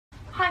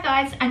Hi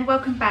guys, and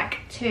welcome back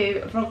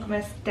to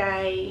Vlogmas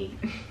day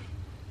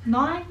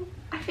 9,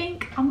 I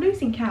think. I'm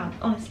losing count,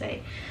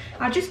 honestly.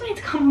 I just wanted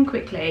to come on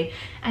quickly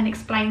and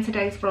explain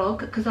today's vlog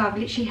because I've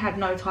literally had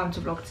no time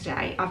to vlog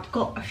today. I've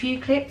got a few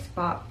clips,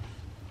 but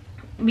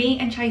me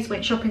and Chase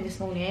went shopping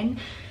this morning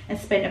and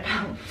spent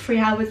about 3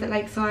 hours at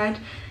Lakeside.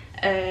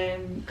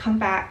 Come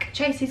back,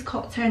 Chase's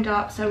cot turned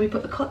up, so we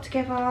put the cot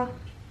together.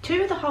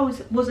 2 of the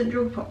holes wasn't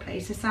drilled properly,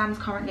 so Sam's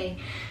currently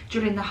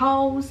drilling the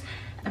holes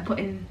and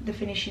putting the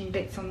finishing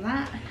bits on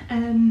that.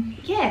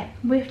 Yeah,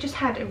 we've just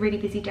had a really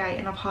busy day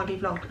and I've hardly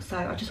vlogged, so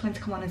I just wanted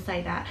to come on and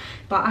say that.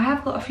 But I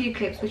have got a few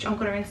clips which I'm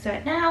going to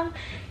insert now,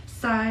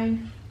 so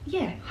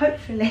yeah,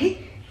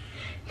 hopefully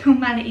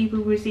normality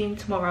will resume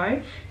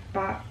tomorrow.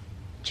 But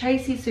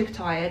Chase is super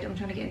tired. I'm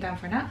trying to get him down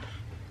for a nap.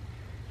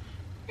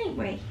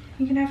 Anyway,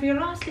 you can have your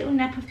last little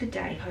nap of the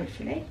day,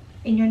 hopefully,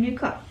 in your new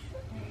car.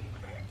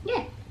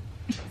 Yeah.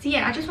 So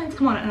yeah, I just wanted to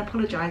come on and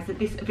apologise that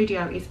this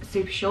video is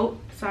super short.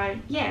 So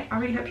yeah, I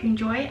really hope you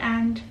enjoy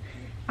and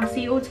I'll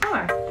see you all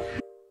tomorrow.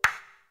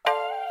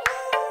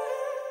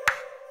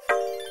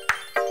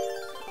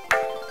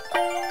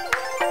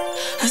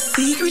 A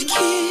secret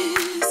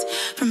kiss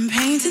from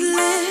painted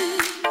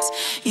lips.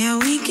 Yeah,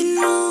 we can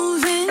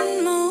move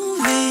in,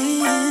 move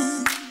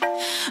in.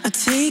 A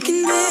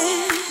taken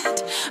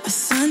bed, a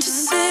sun to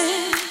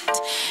set,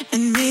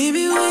 and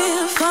maybe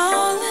we're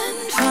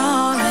falling,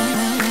 falling.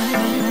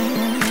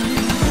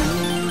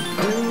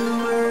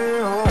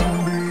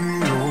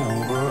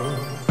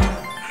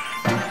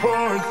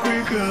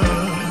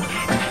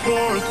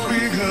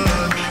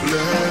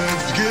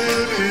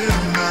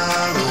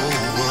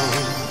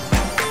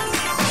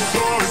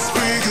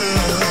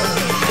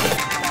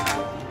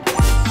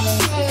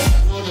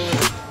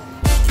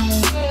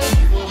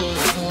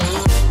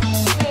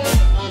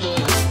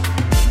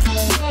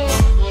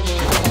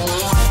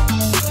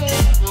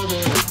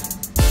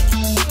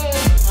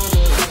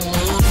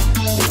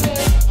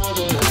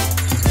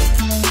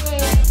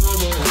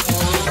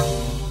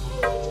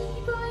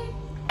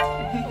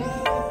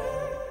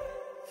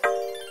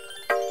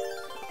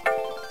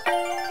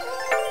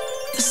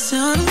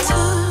 Subtle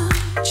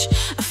touch,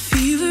 a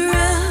fever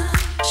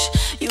rush.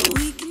 Yeah,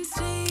 we can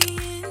stay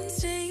in,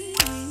 stay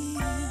in.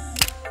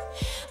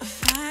 A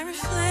fiery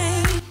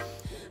flame,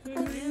 a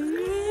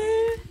glitter,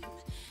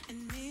 and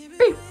maybe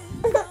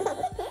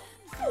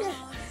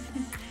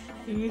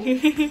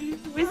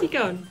Where's he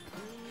gone?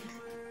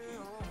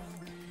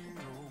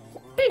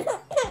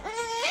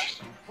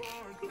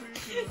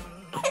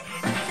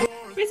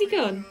 Where's he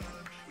gone?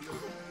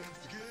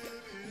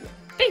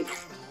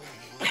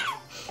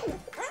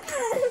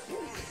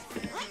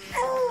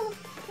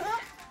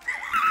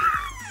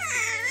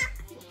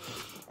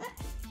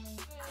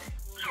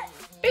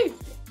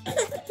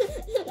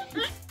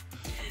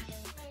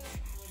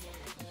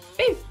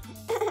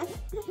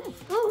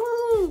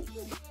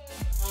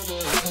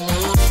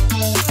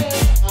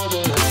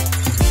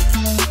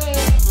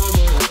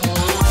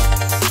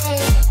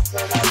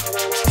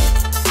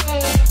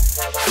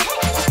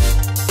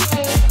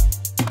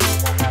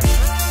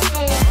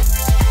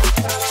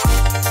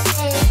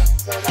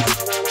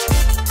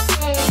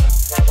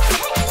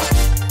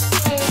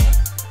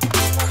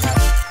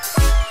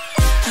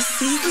 a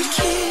secret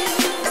kiss.